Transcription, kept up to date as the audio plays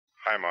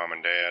Hi, Mom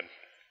and Dad.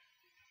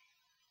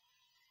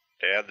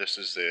 Dad, this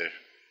is the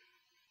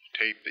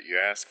tape that you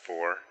asked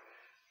for.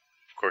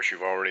 Of course,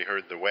 you've already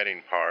heard the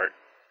wedding part,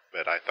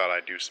 but I thought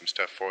I'd do some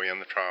stuff for you on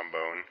the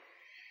trombone.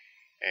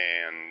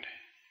 And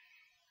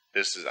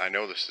I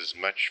know this is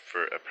much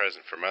for a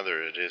present for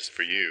Mother, it is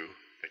for you,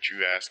 but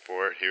you asked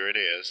for it, here it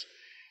is.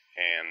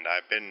 And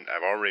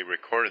I've already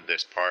recorded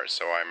this part,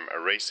 so I'm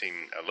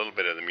erasing a little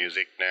bit of the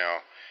music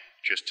now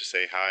just to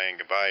say hi and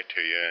goodbye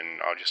to you,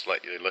 and I'll just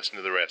let you listen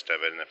to the rest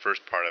of it. And the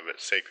first part of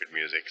it's sacred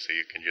music, so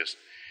you can just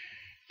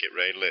get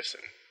ready to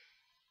listen.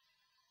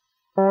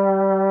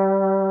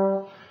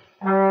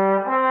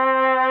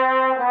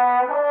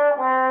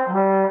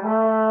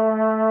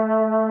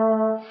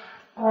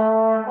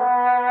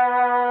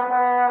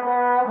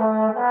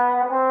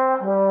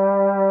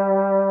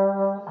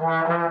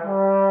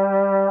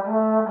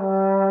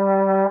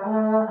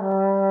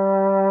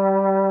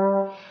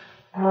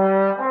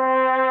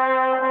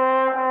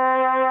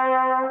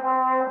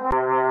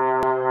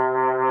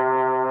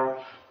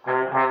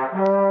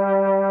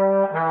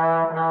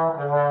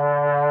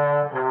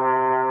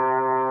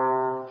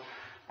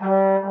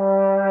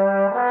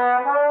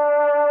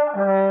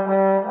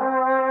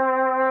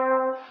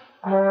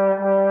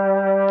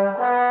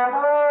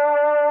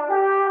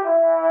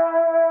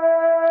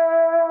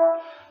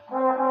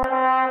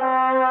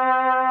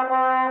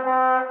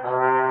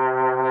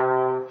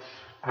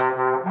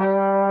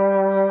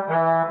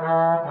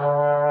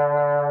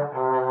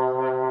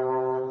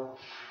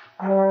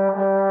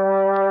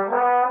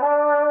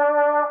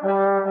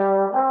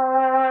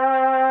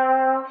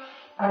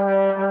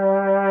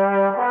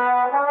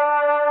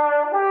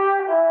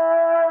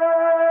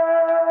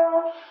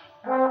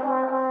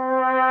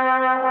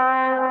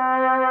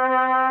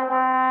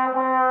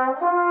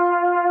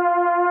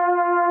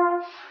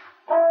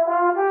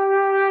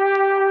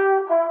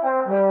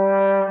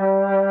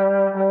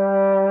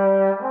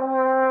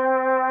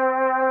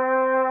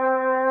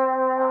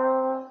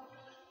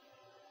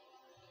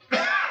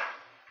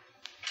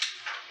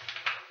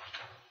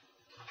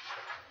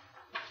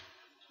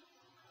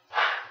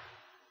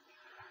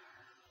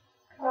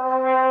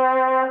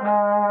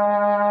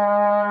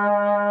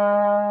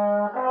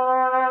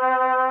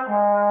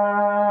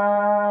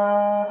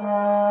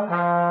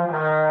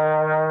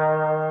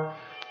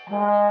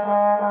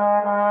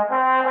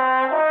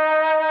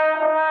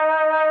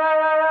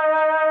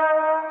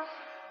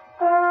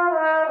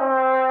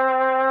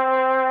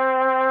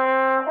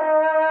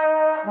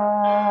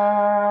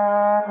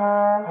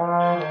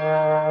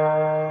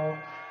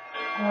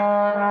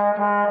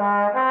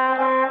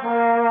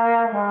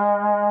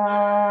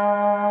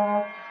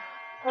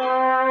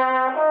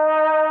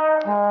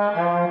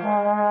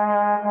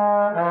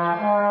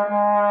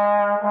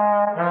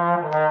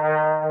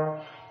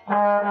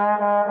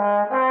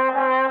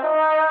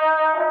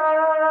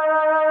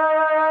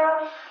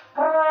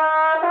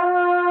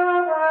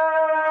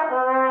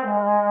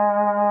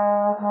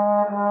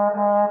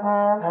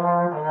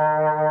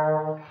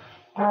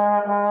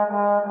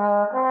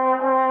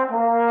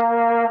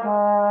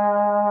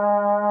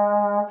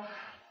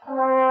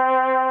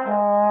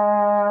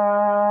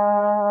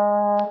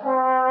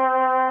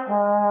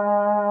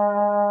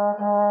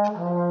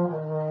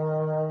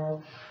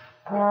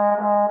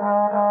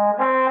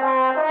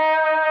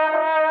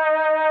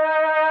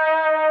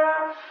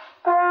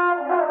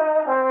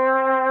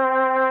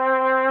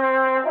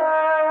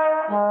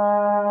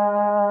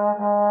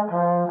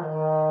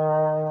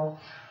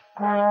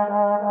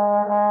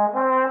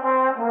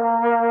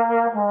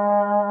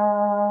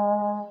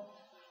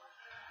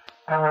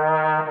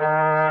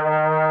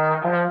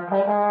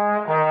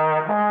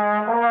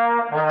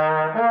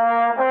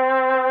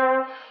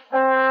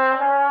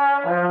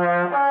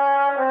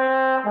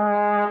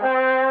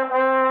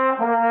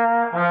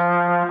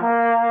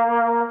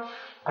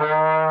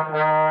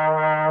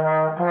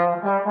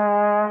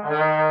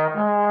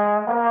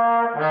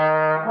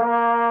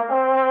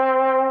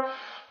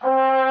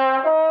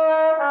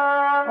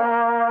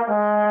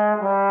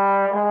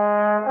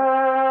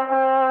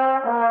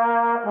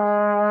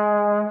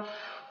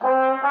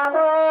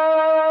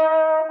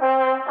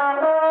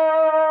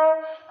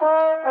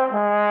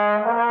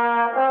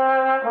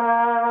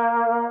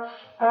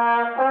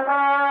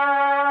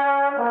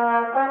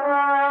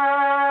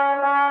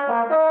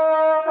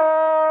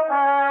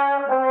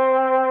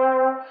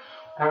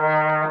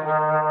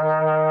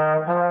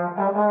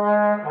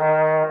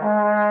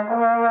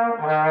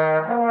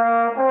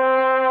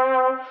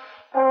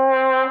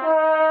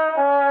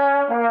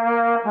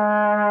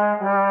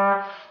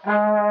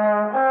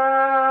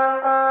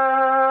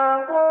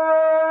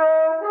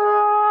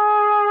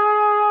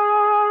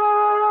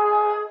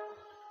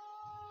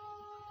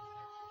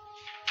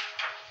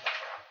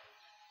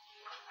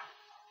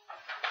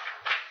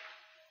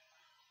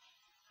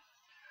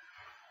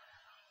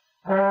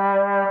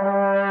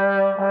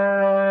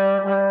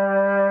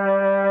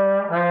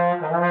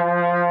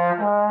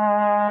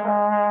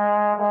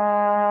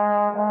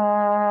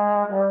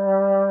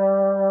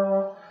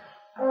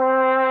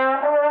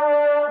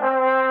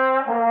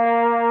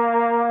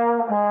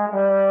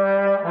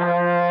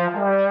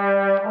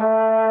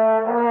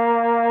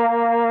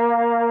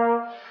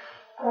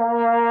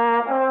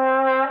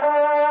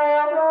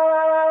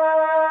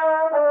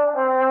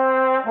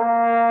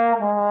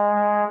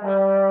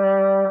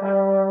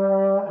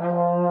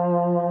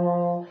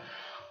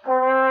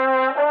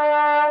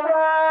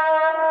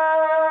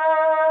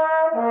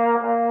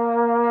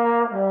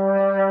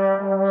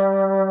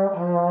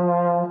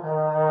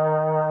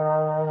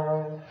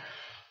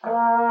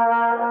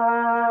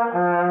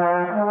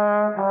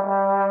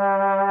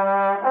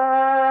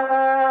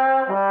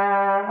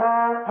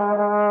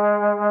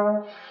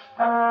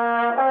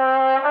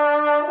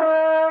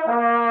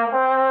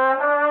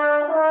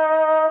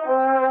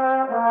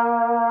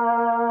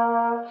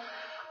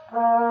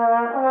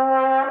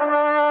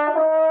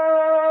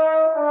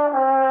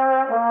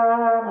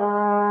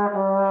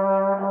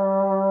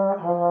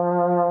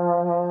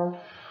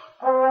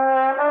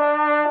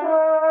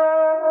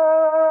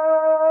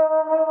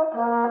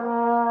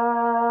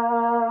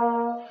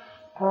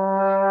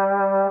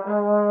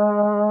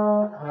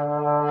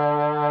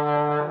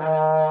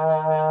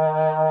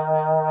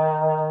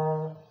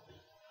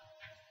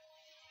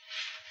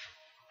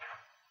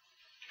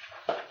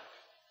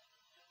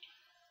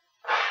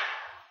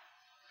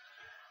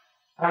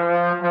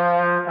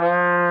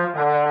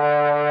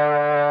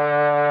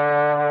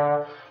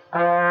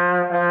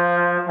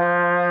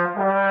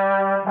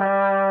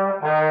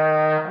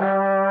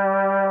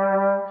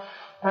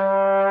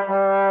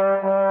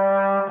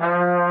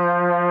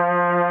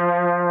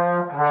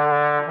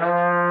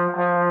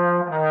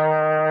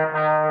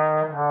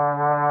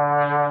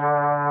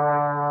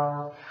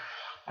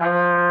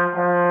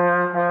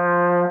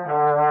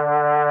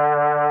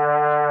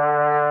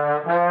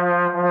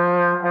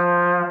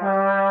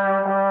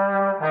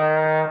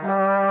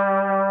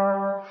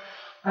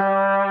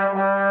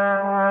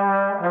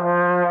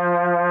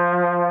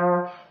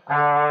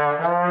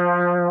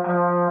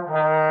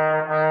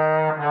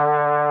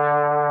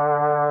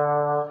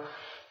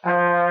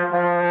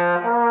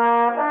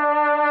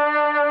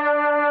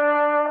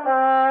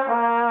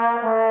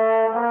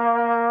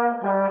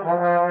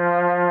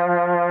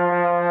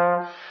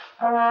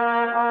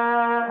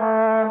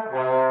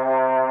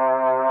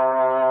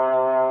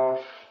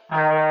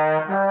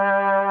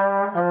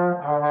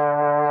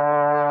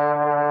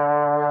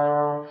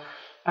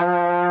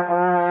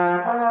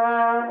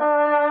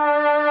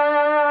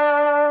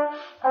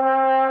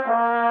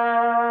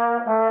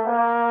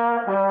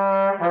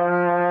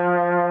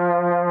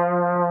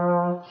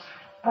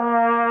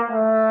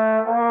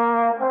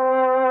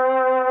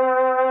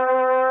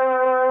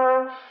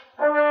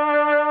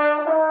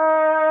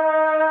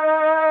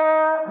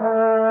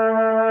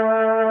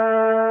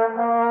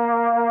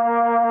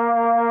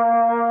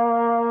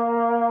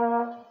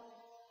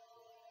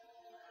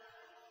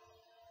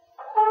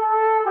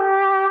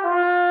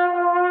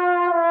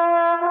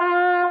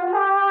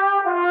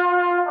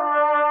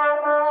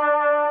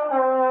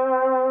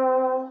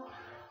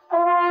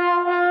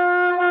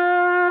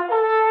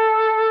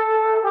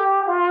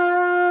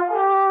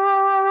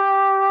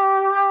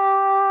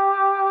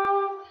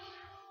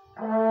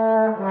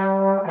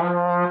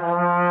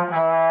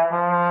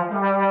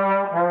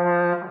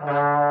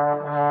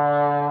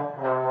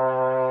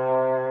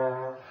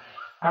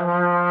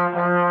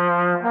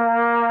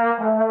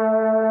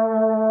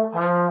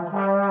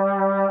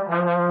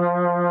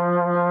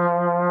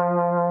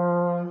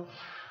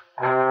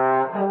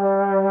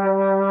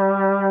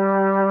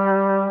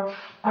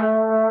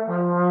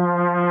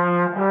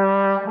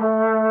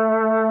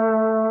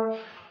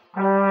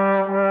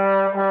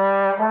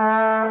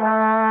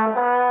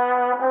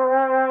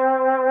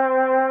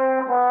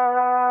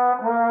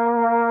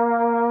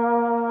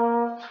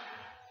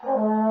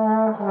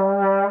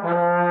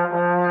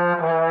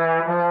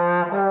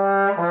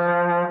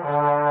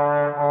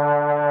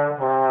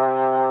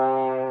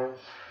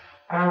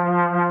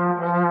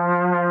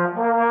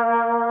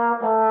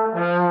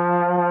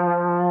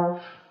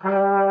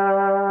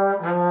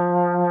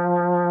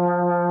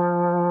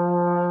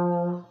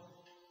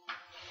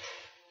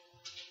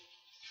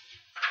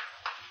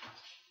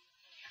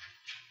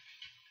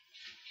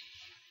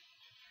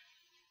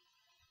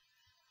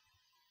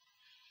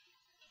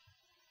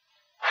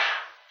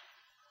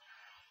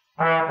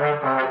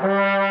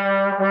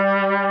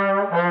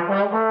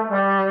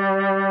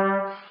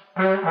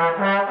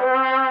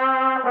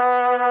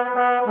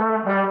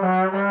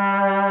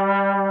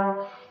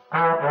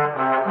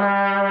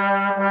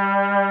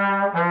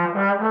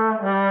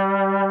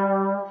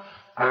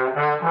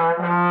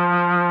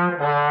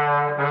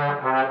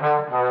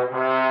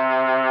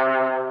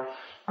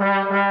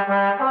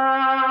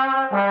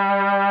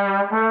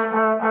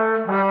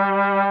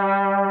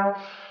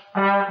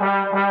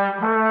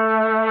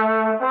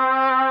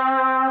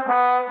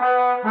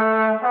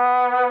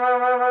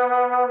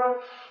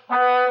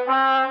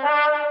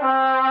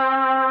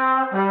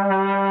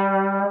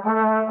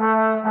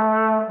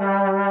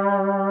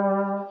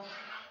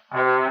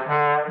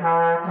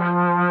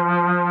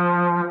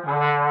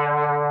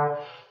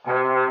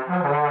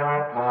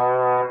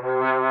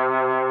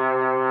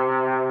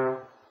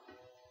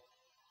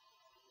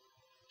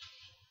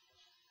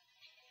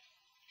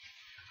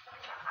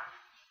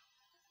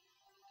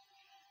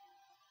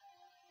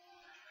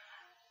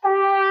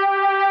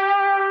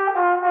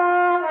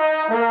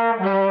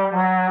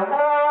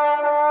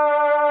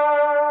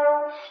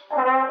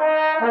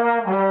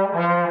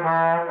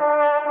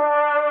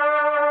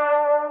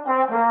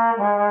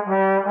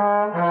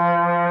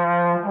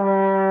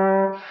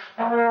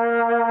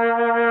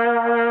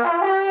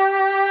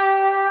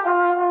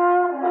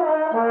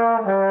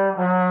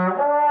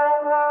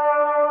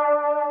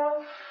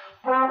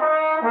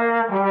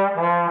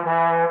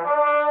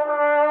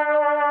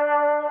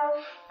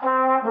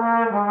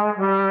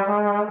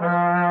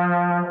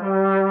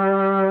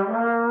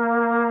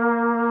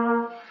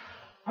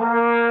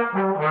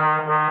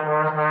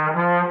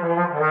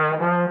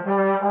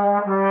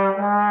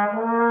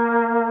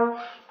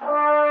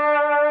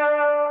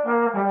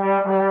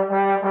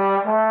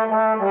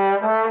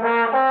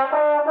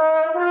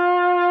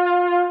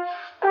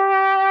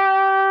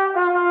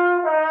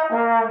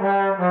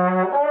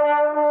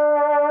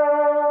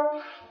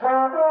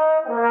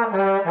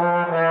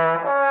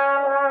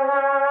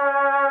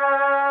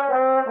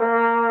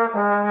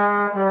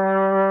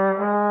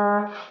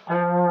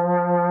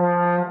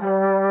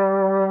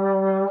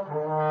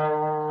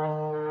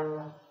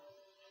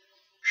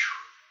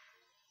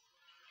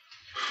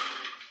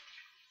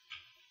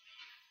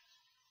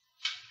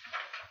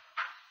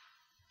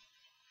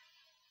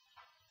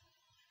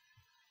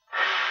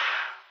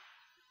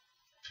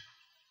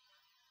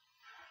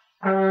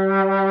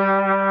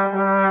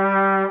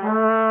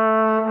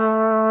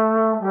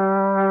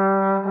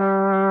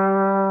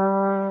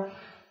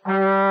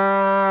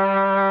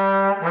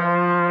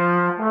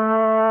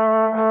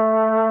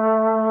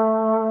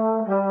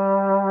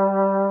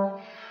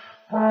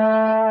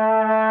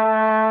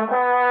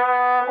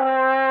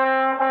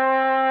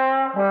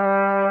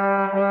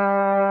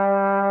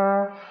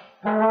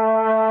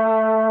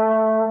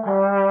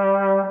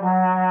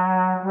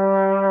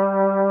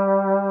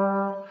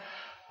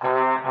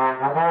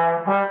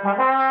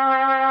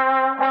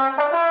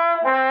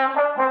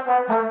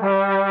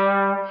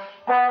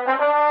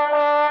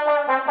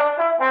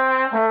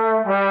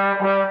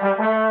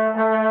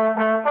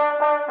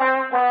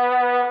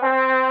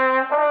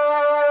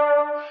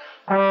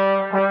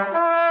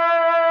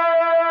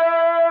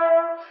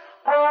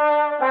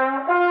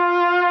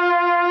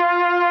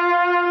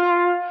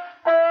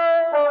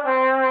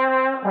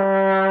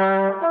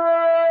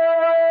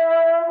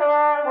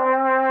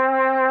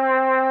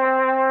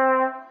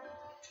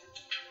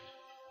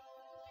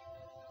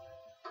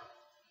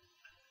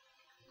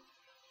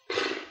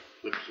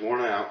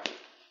 worn out.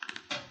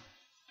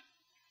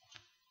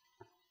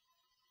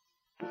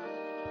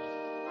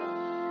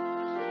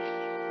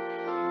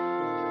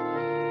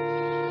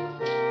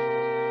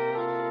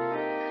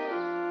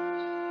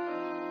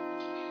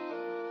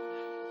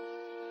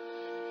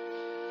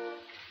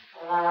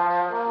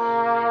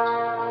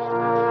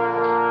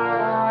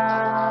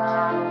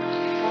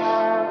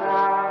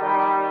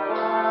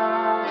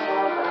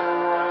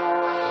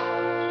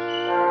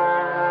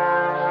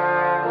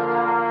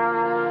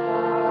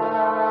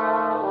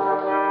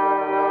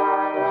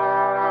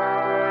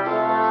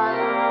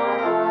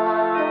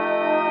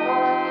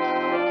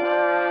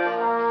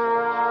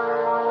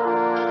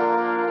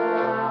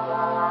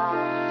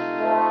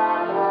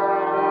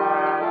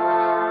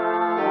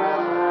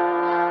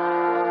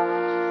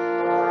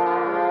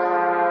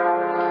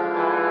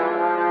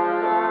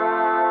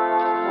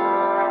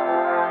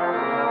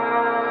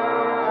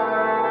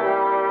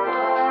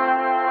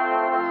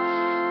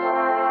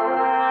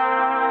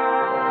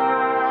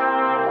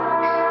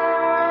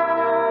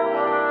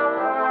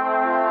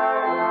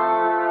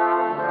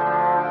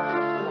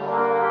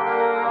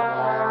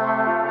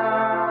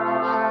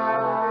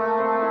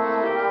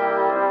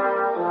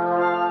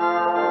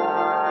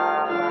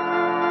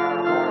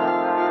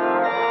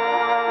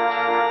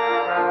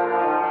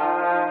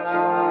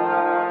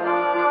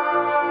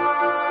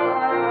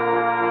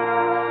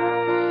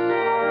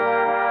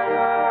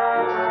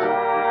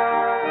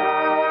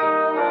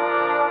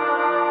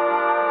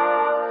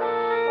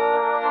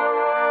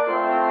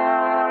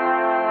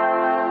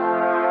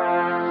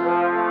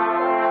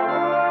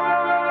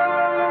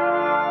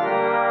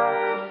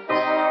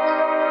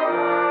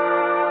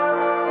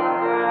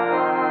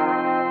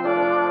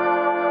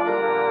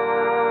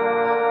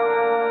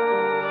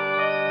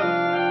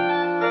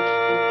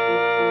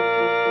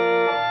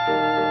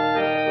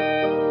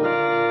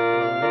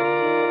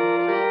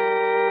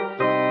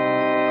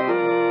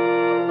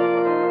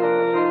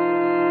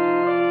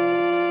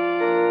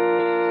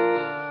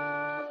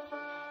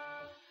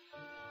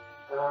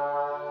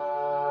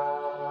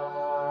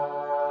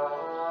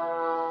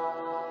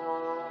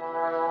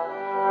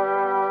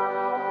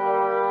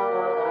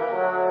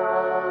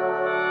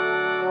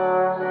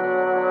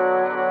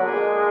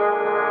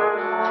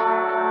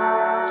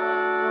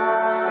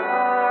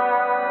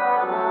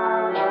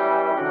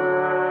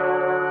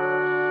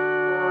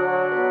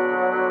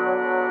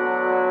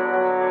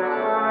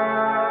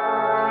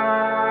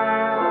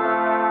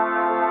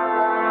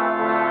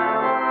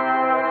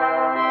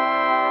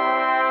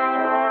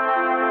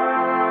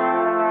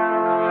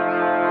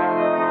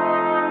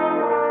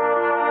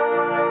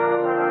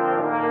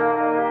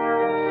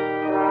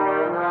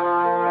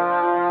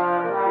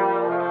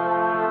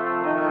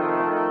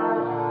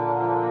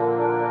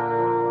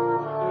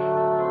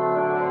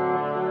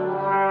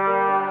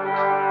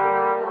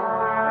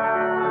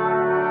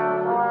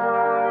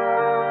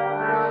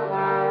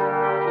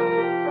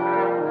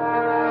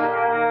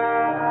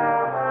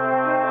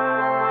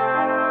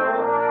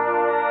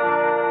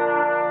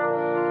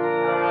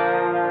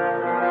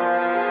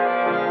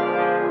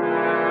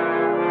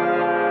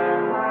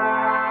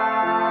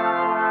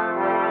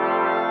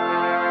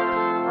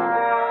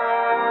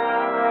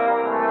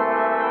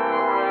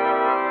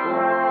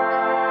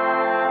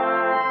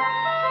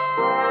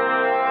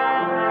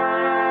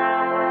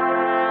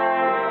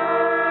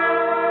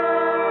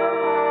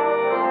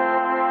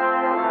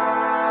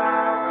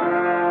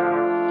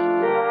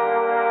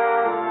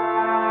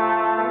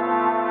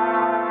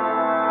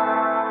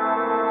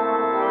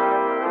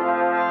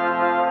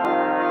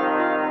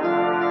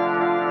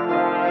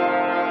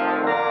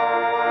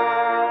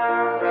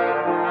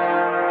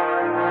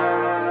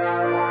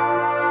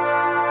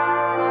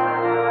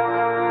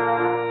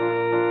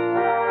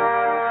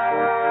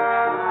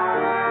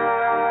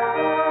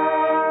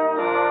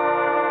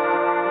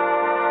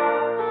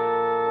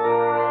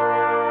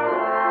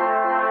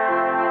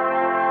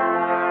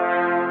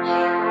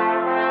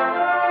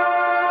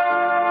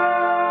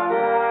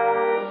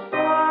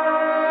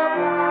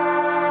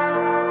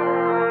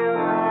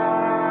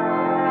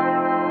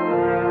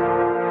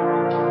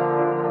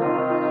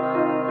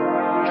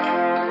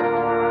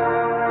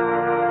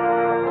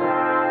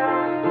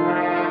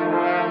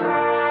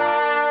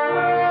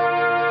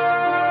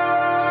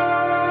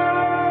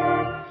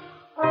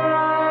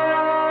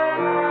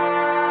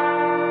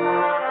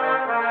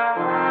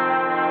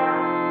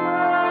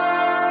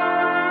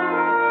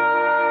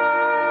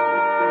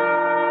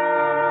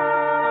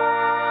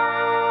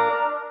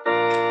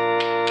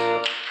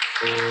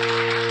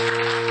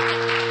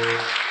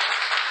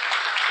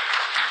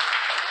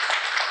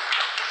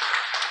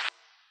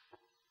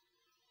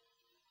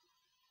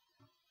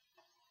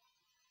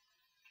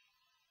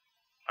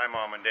 Hi,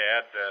 Mom and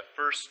Dad. The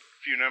first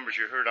few numbers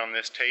you heard on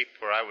this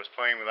tape where I was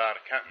playing without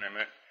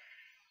accompaniment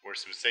were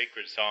some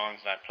sacred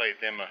songs, and I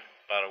played them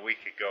about a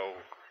week ago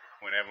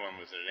when everyone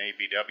was at an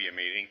ABW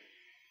meeting.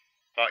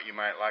 Thought you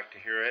might like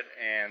to hear it.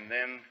 And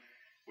then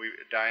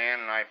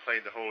Diane and I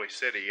played the Holy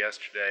City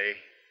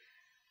yesterday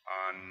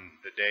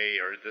on the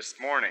day, or this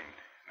morning,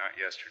 not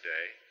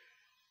yesterday,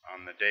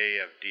 on the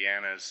day of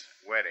Deanna's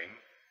wedding.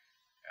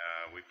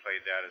 We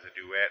played that as a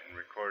duet and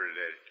recorded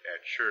it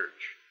at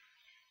church.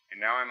 And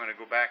now I'm going to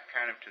go back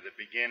kind of to the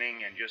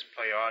beginning and just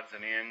play odds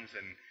and ends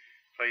and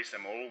play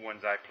some old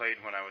ones I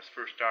played when I was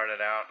first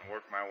started out and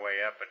work my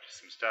way up into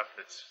some stuff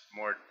that's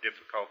more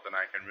difficult than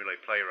I can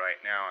really play right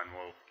now, and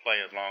we'll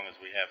play as long as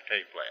we have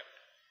tape left.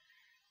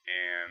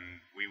 And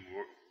we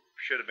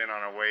should have been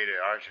on our way to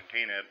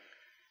Argentina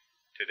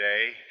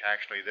today,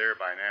 actually there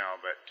by now,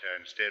 but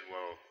instead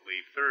we'll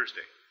leave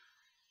Thursday.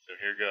 So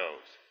here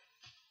goes.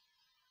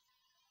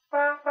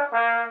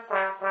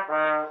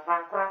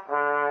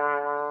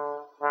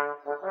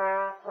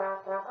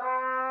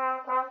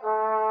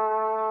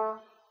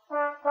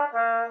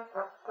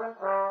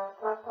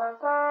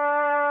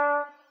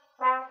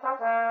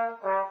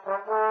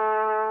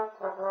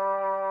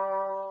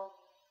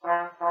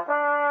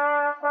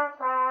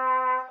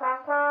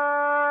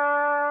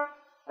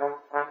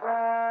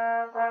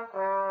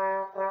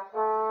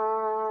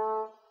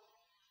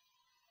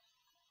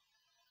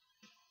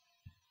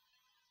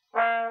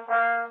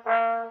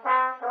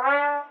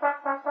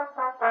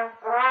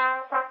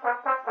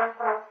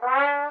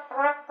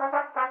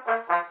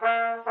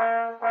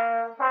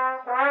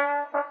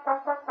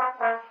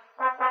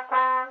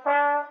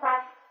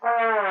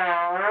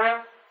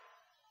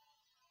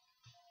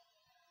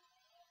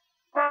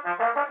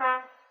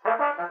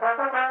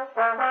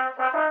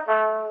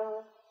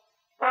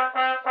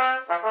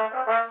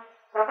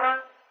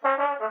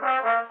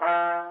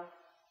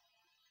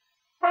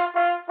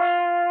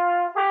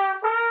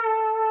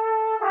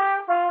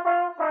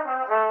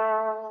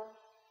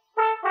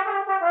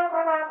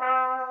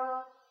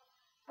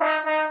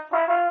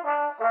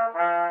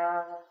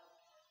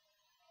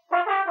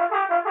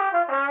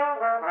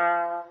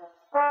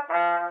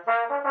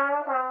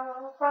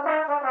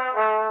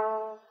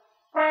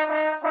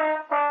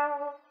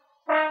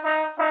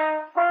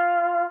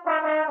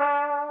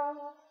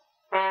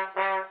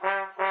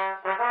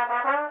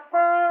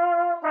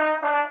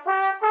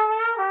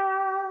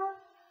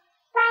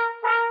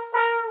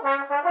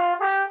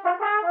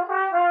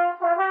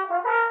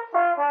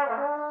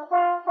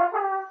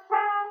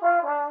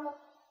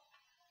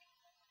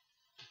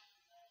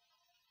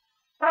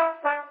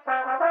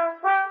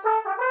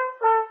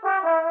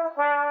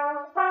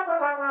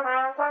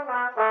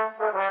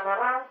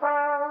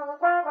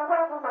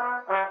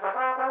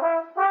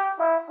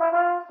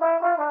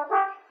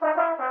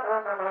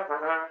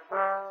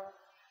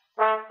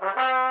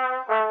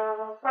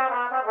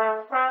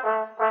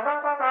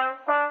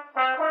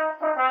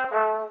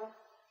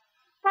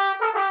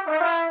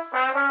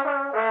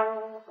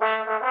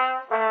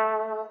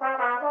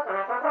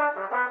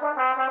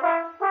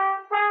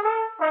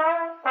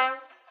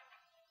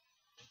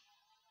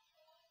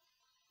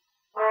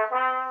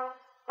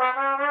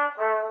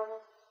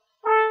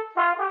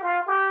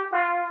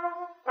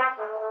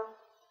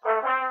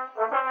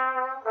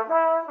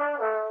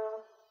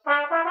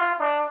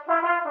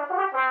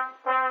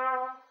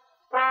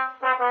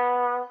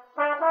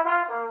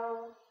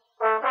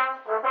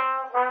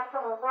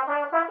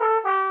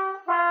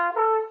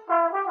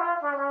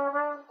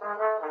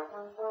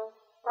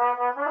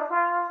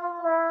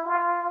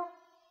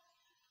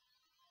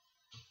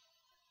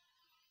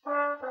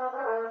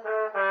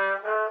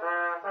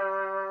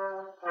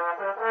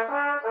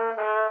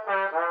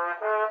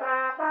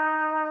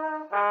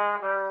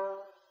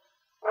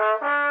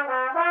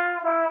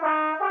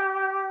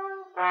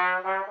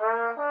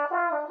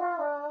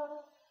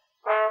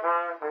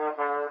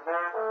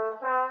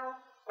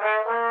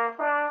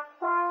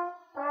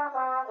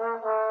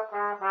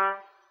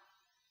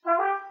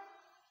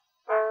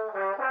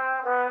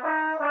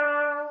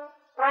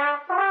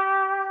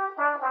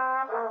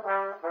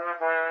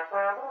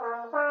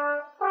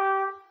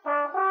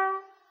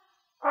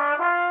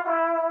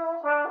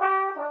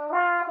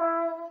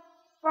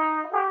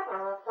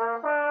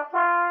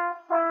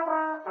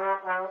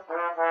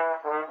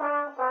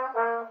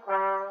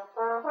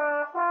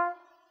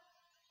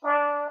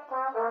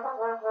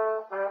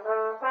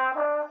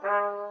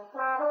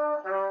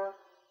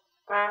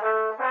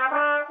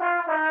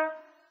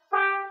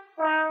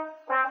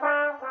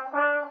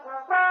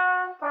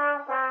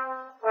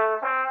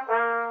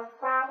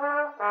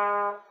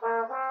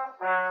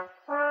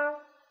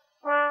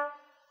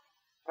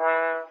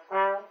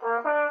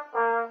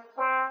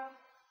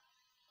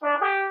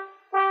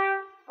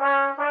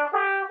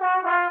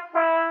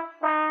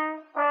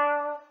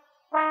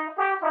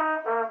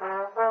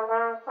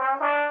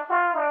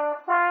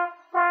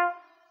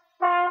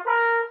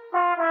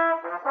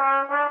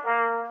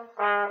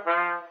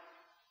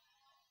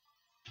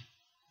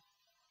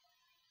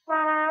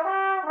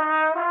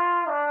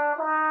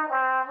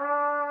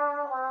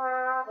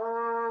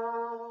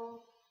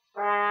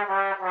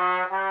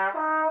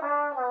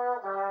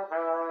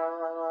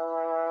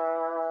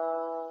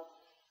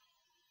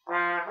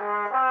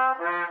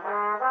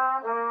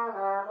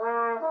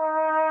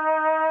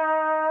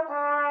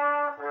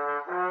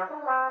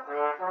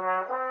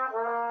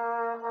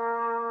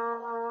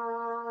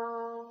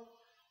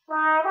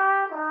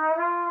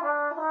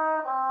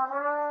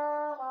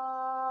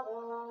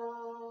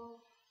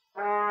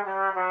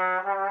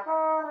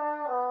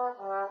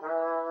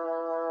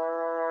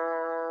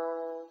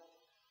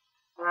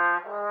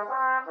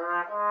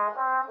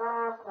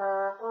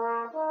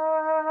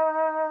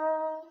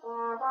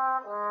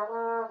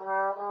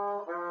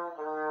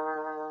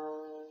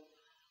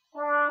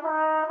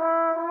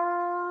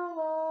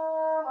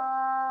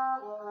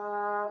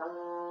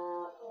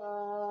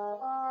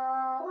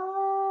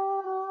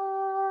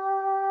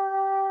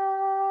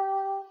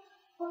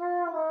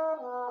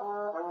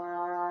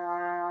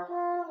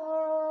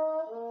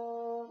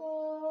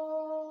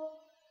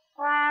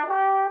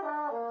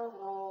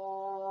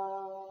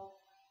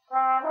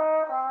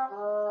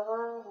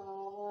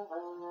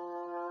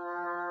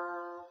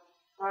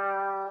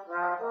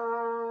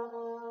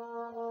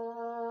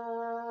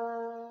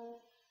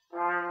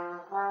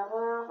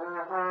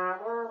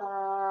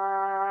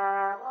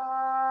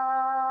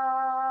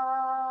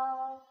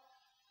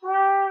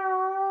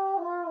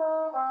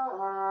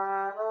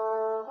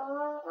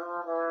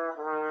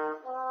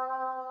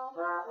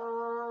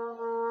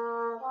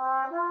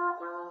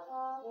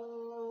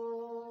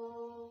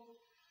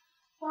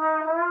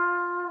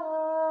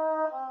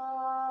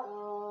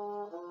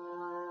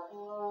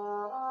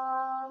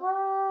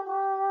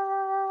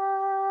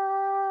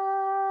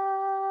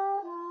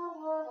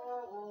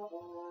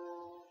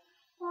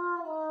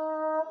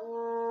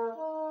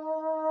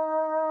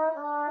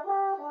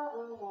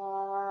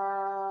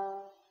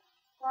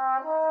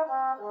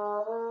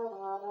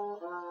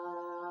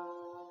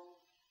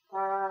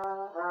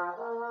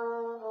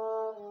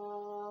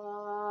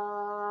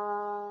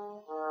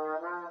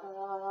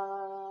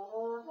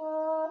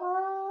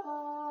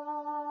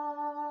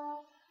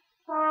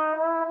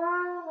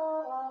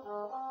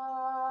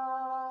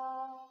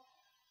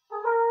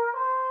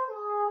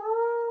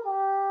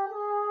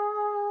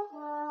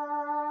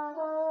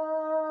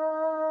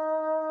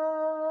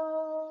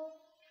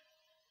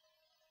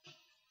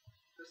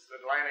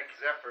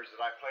 numbers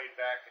that I played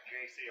back at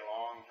JC a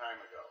long time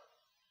ago.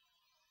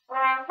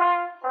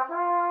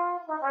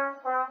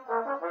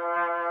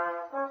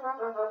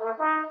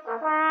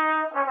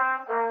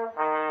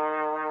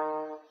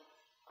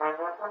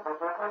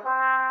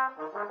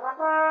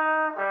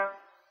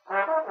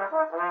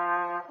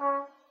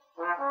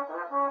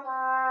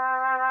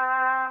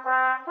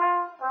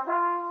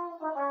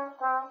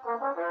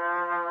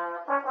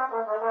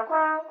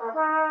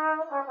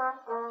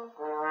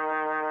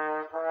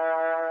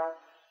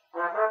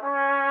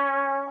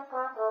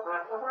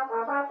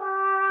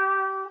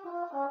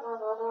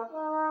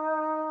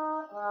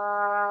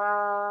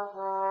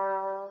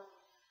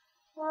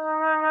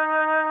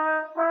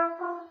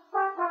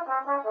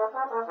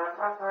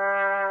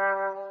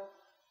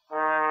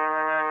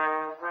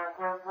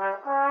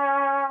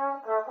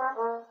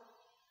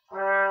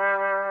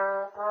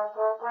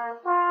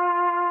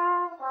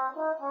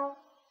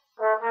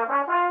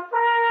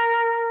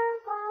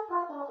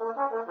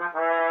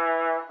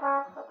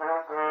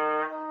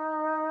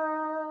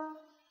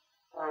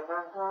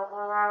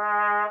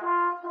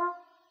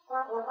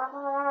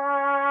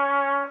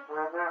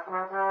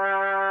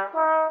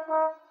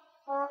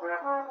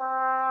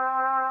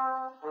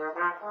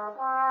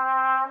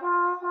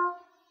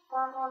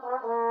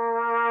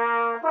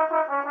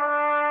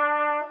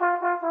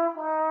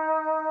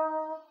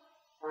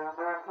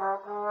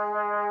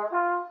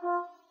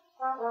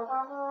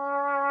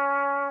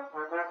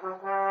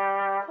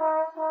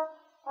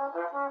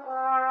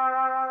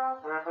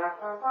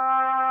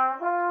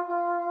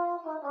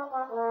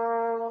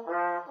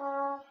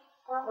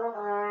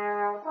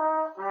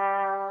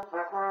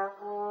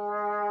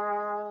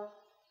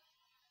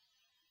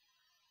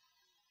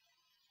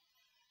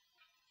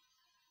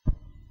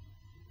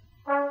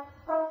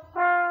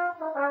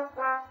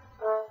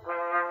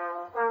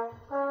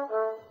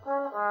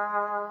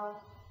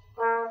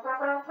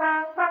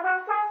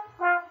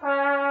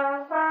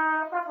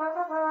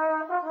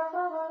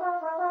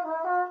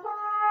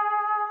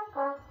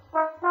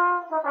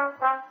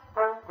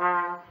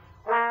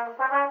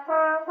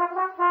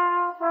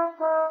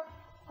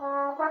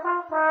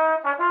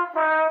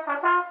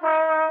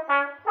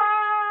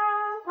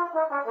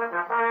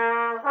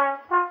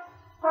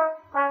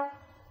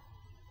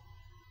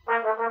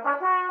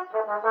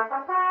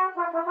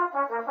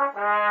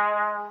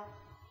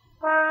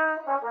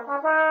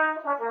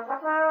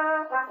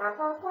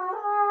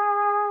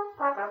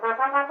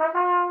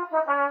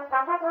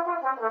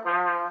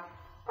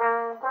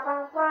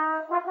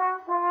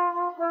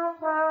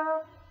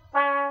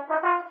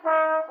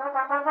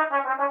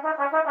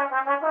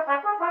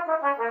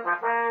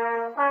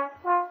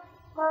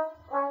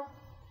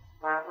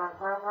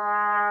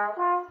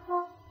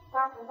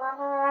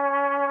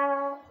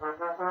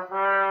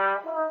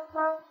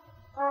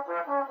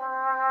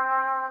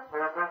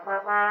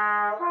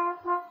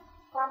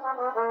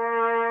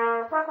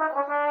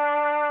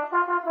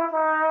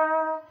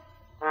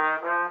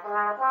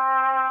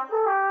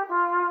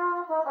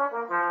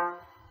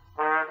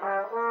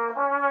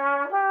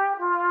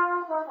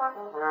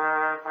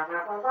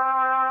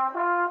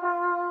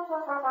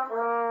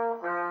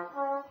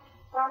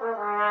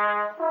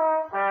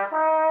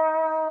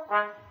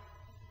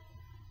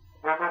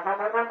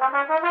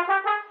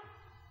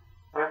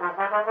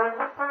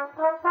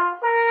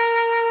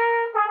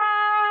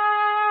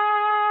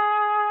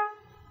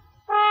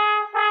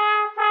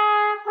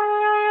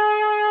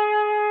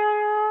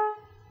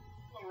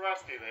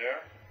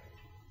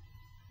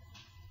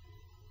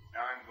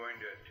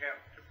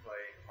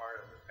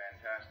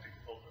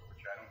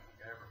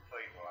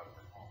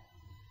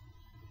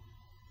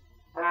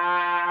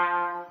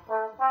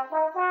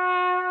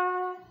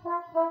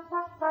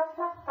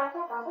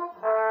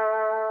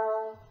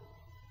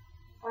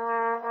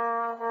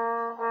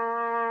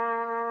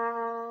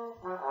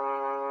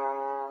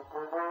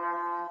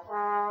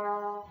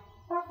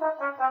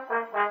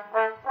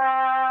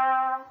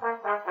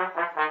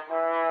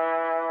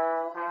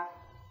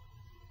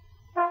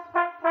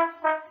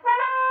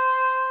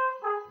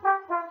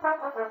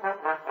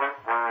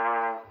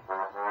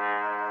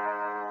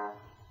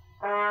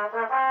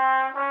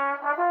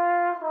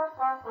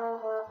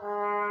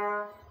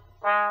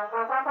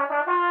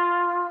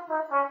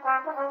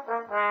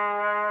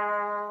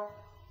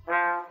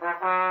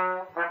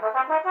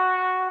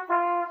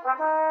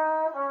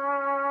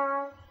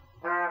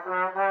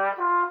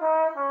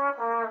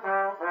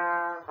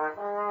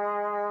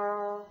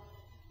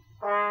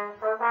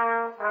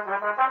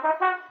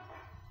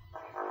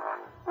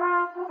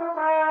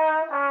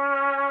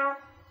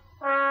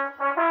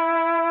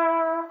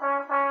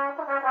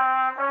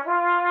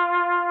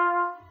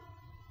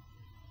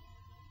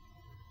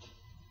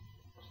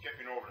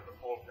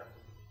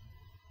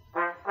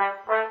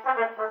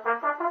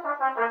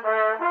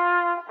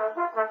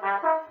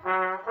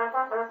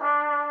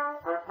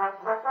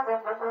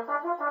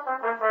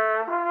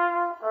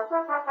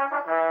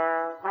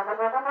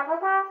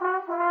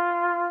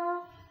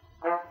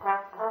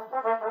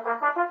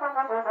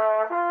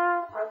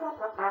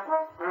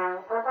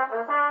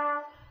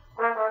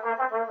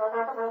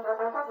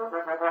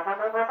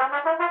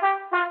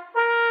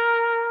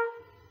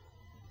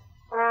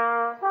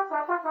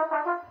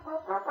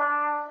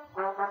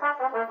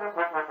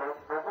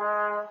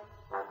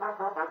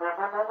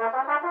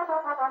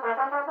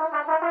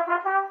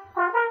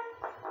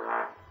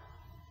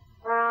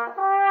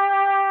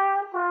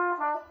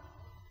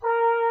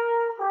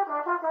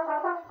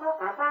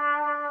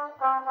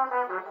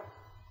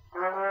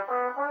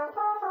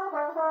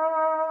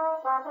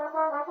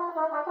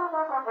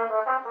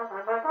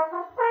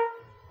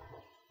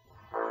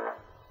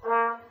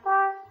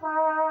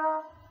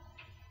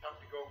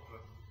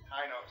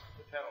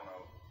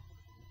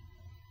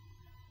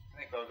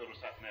 think I'll go to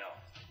something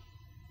else.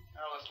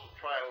 Now let's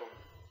try a little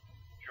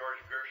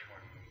George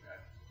Gershwin,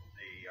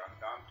 the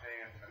Andante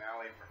and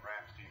Finale from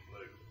Ramstein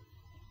Blues.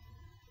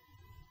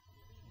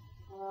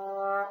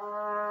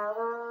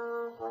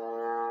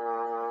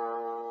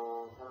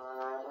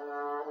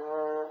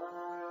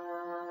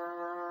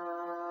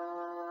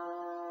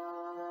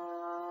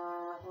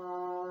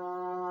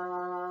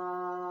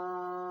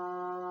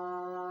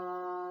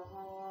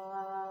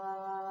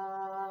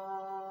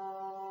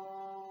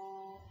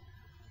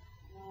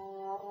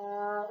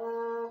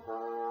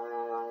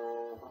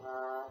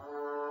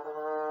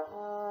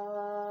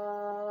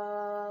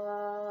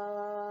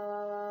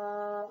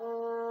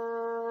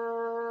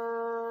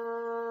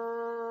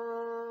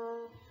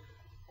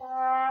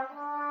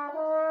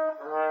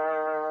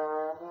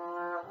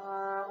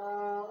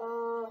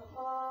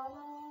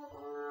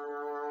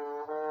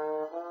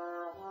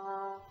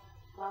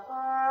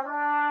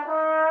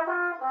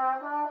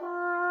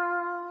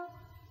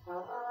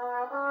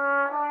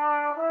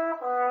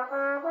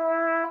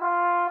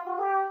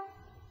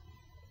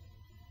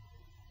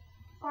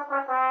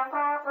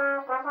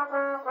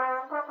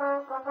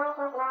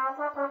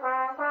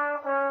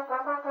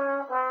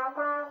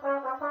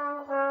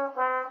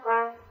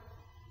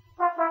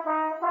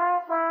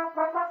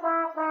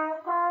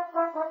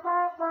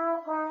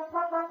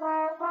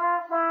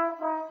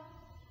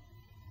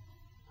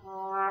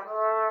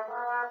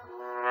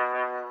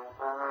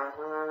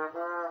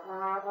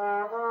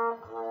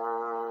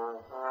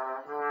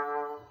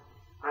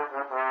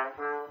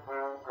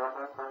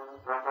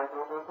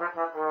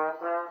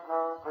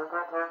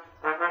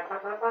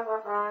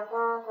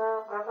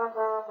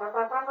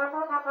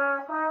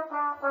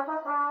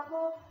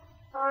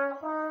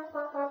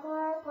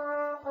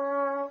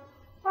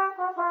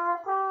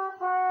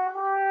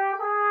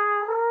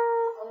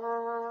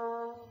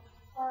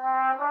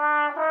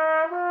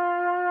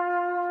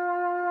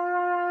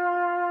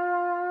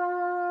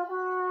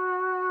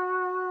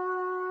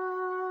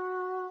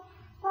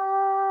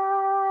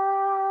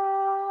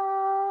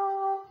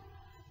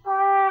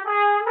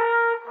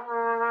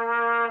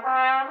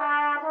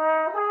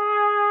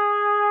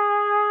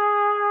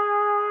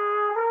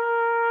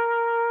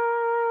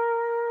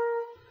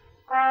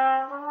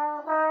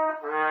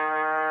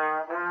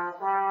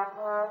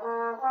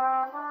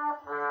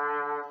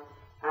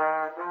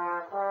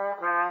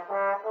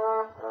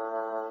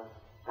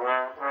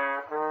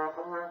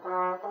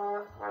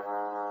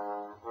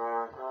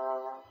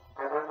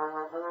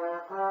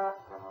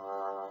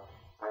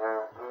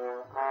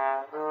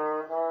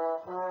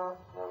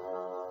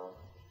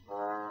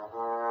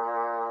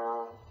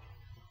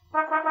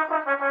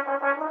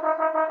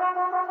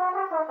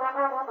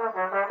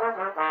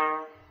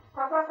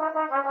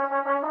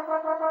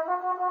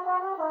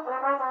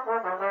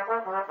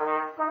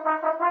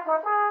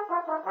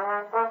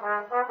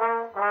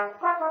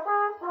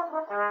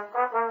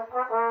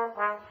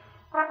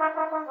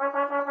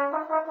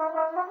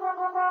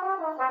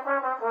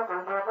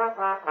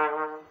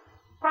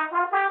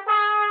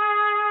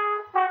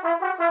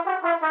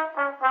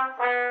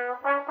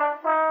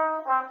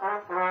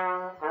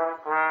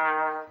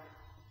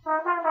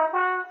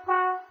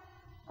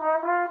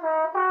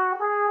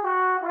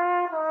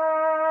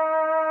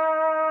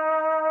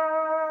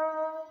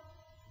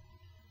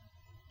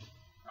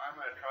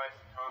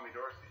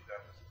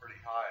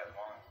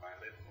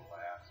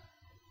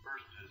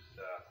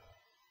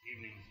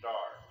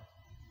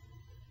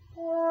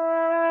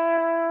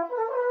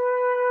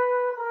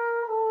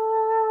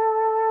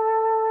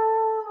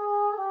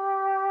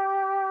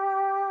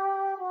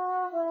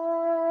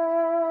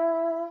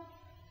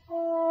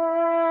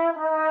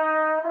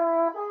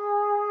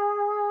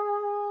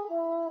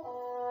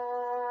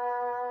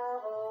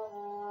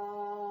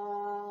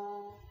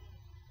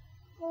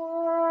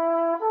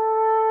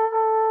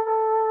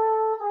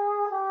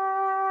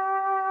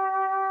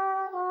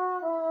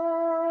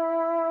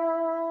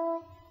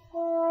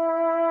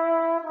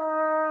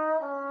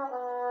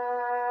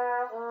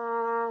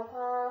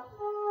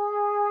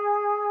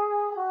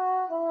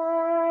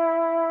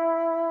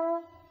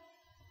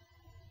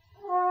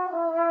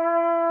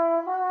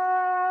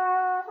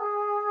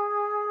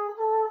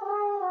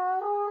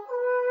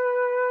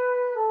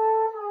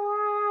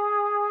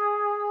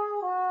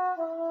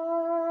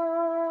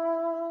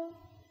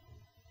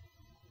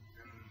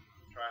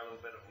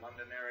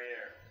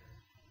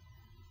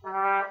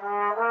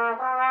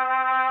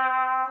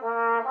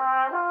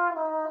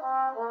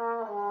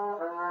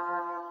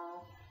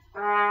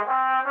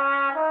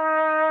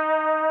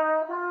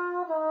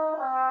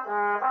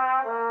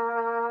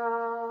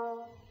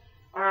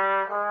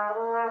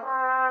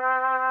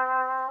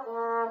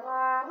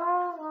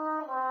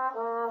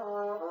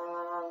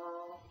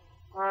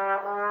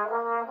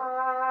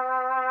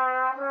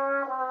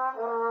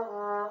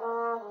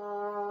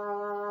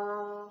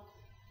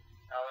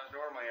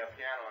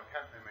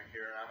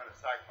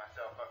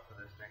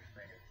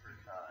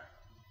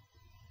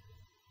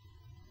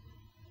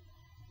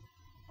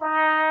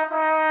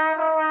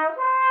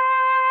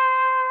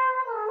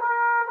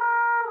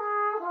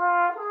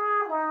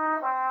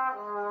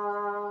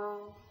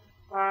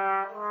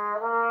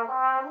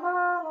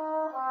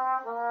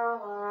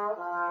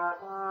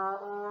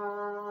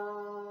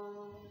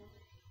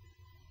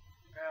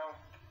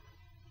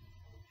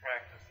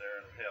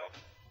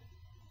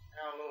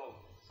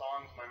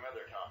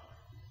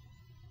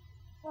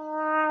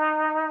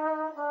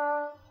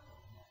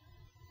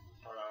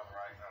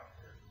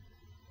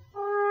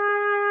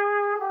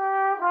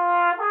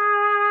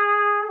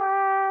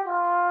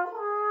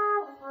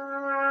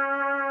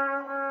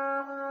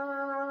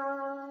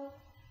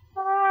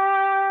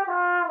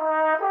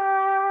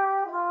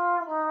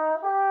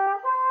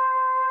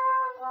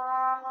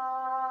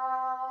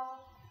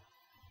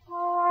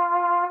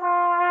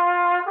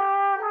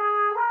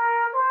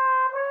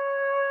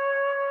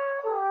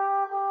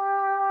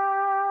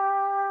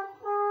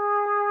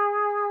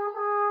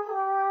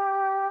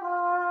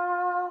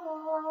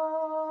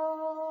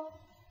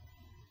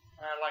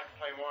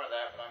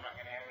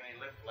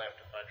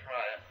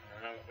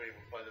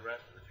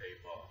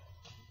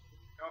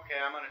 Okay,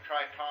 I'm going to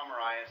try Tom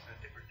Arias in a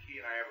different key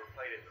than I ever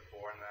played it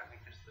before, and I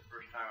think this is the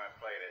first time I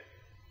played it.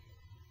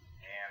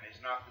 And it's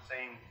not the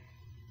same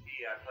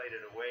key I played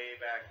it way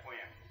back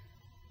when.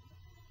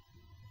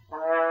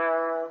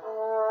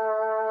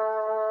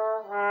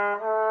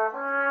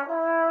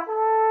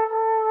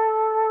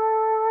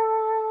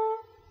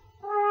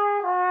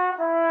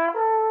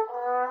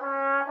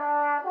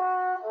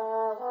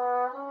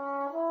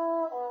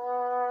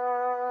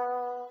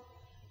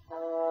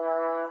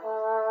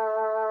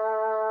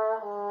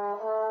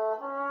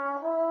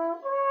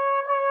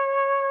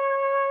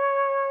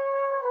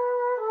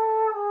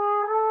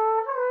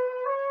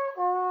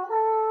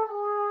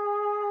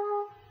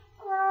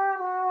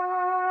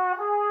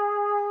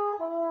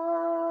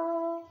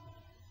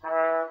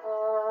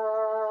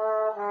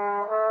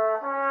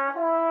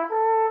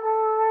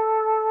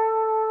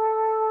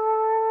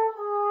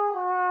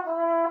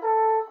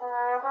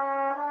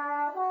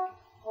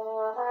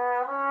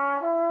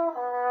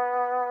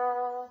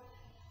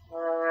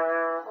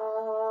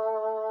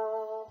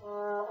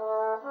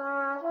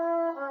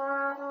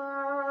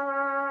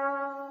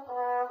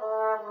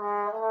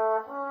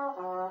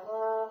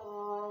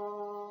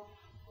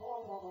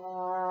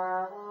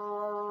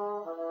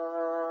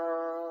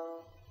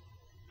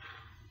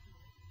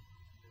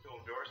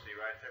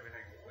 Writes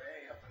everything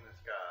way up in the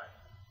sky.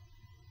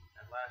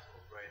 That last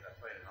little phrase I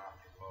played an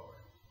octave lower.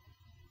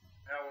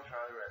 Now we'll try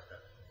the rest of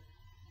it.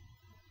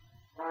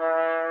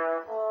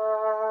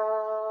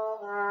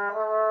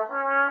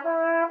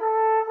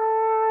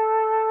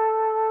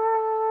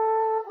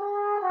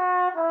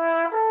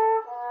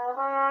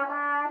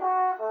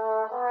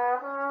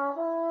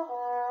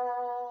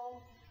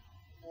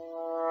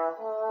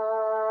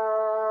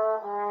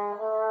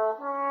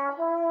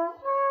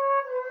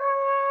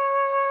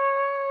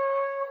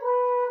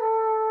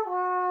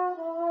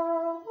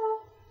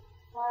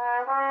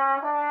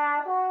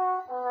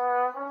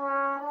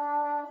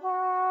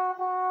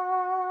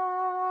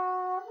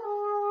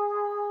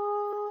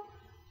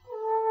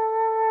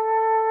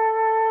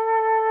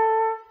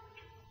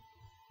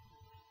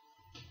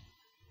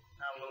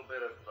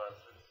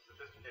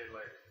 Sophisticated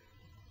later.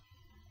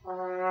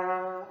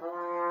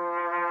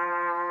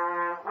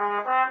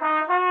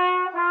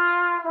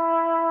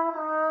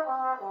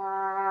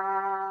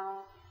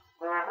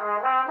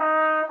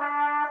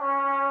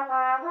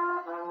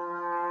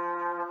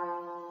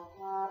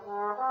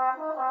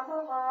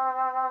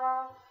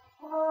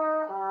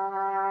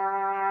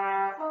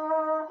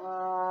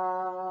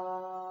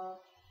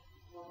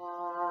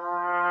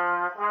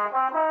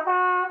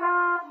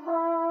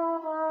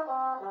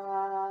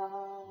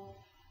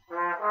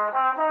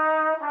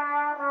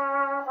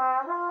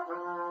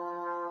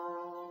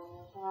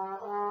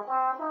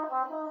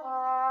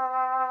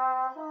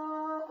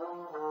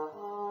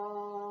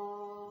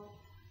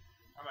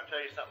 Tell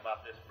you something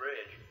about this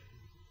bridge.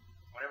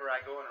 Whenever I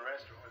go in a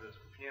restaurant where there's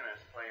a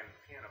pianist playing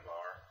piano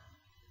bar,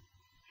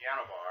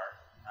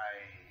 I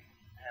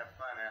have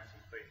fun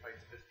asking if they play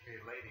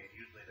Sophisticated Lady, and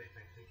usually they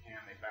think they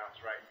can. They bounce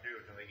right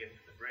through until they get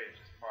to the bridge,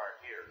 this part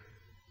here.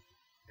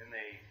 Then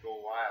they go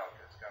wild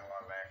because it's got a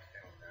lot of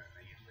accidentals in it, and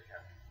they usually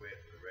have to quit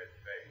with a red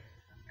face.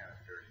 That's kind of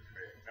a dirty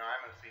trick. Now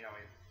I'm going to see how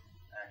many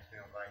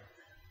accidentals I can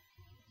do.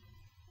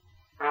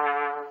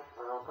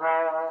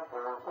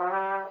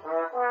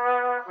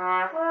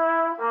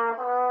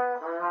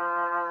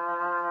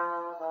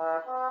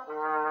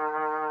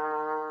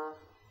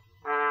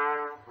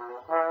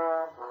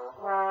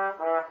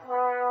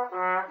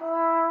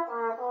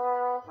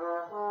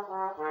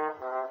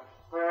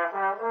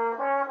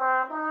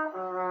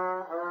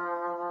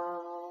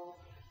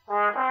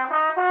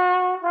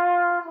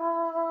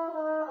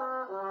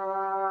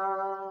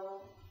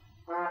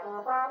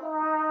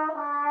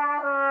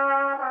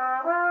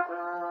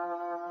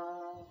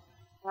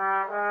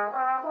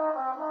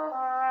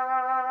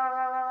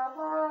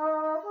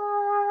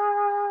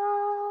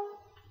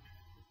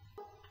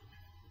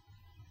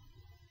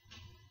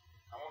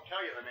 Tell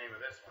you the name of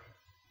this one.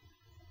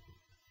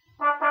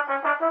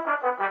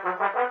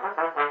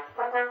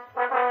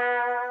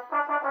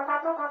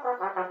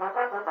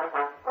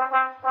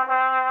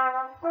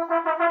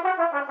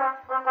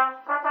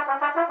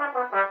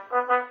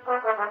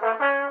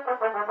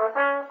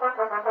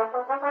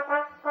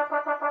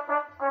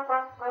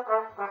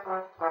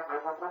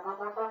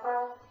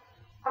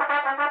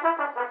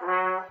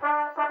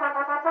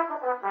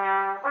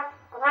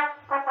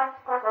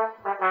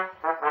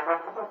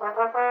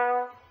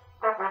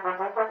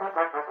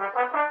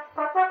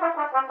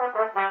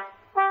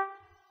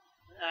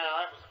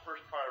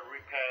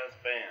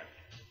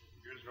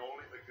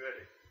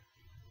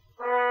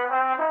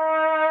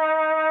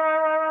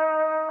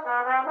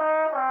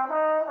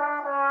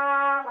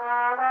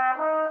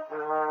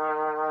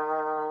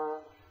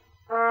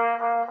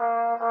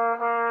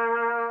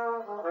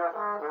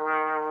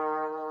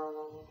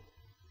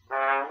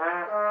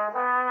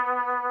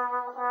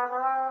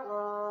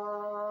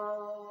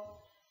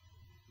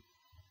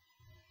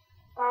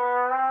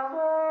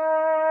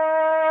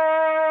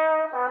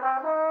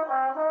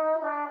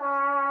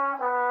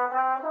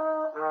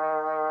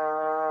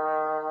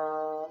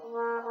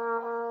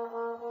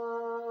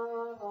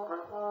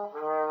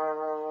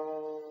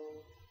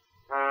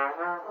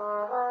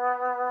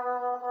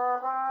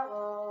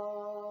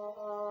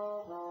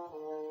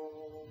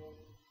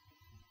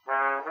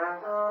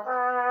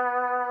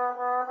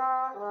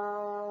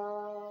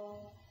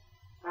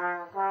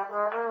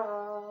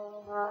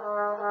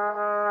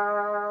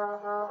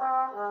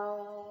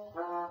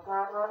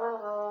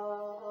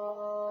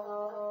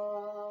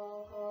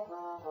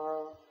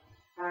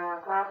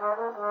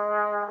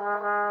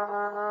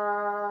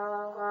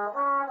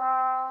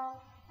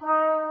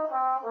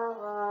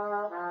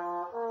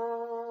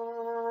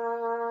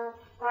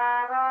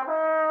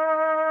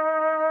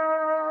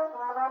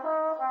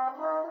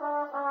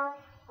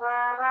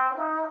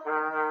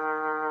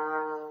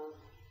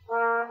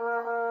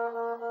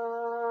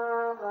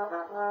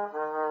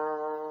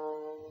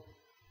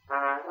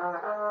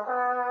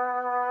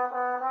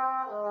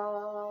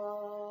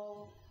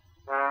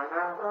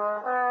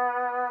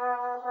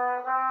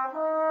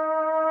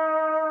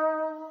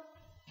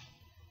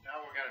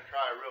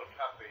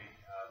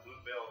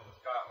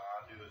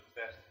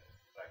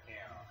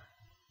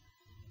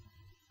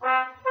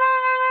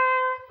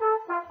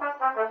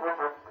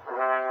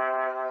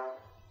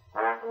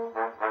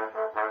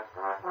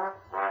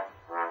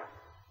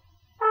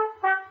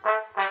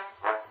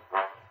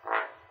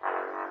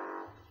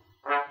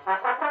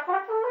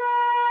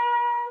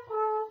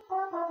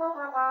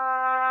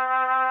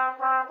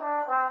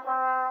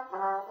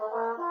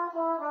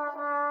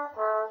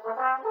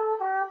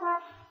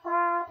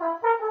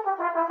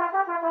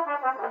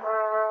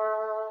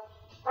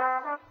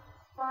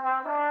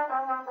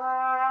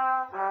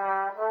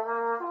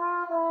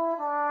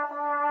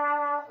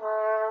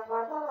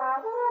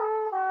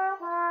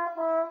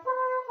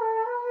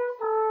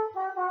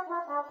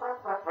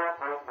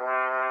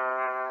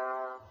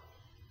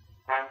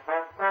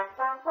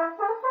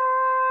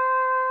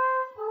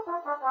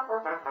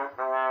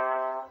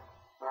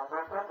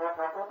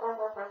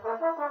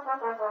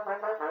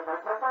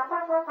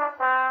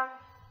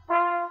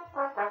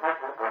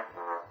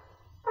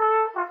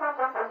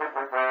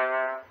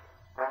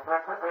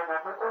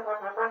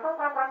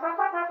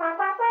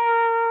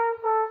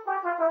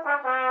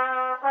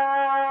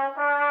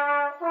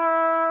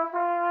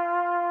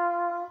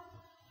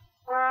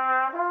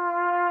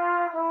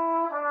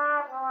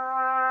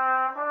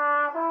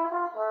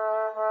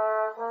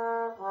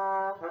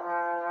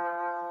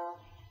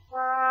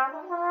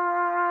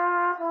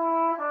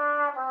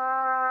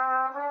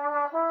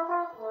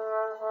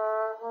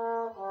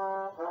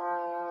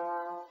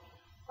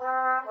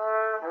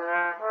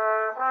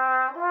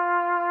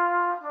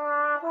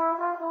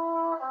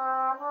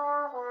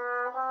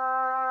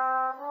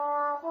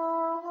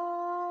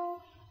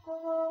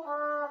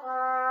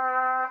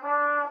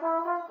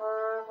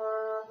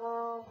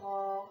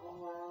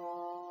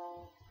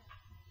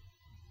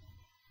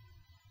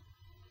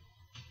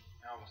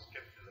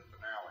 skip to the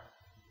finale.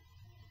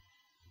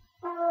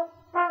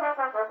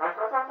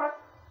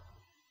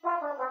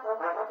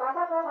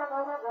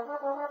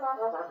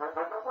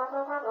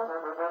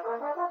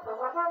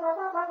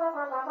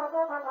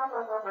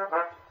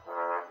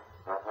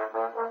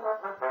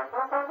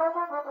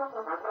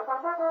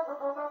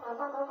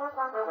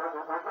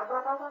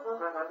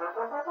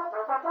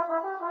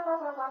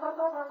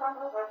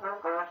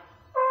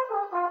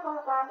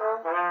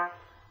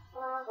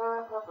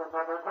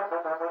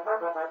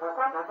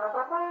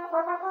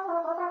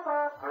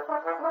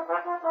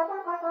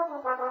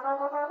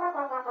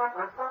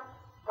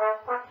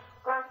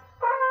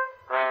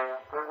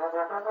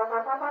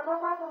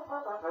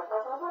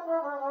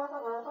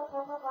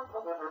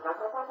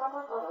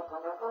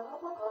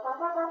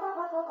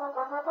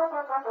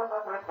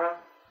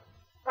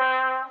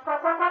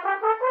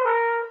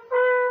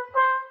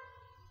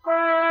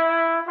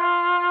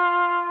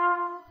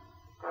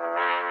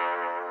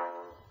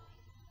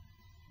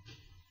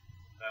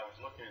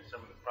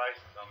 Some of the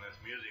prices on this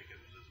music,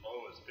 it was as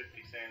low as 50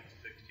 cents,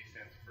 60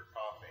 cents per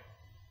copy.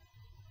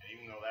 And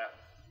even though that's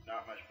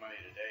not much money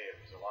today,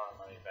 it was a lot of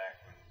money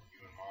back when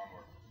you and Mom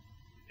were,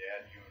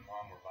 Dad, you and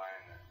Mom were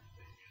buying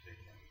the music.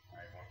 And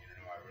I want you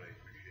to know I really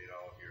appreciate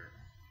all of your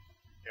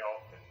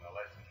help and the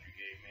lessons you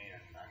gave me.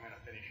 And I'm going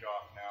to finish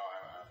off now.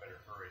 I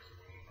better hurry so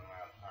we won't run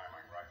out of time.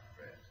 I can write the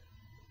rest.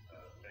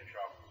 Finish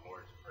off with the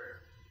Lord's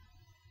Prayer.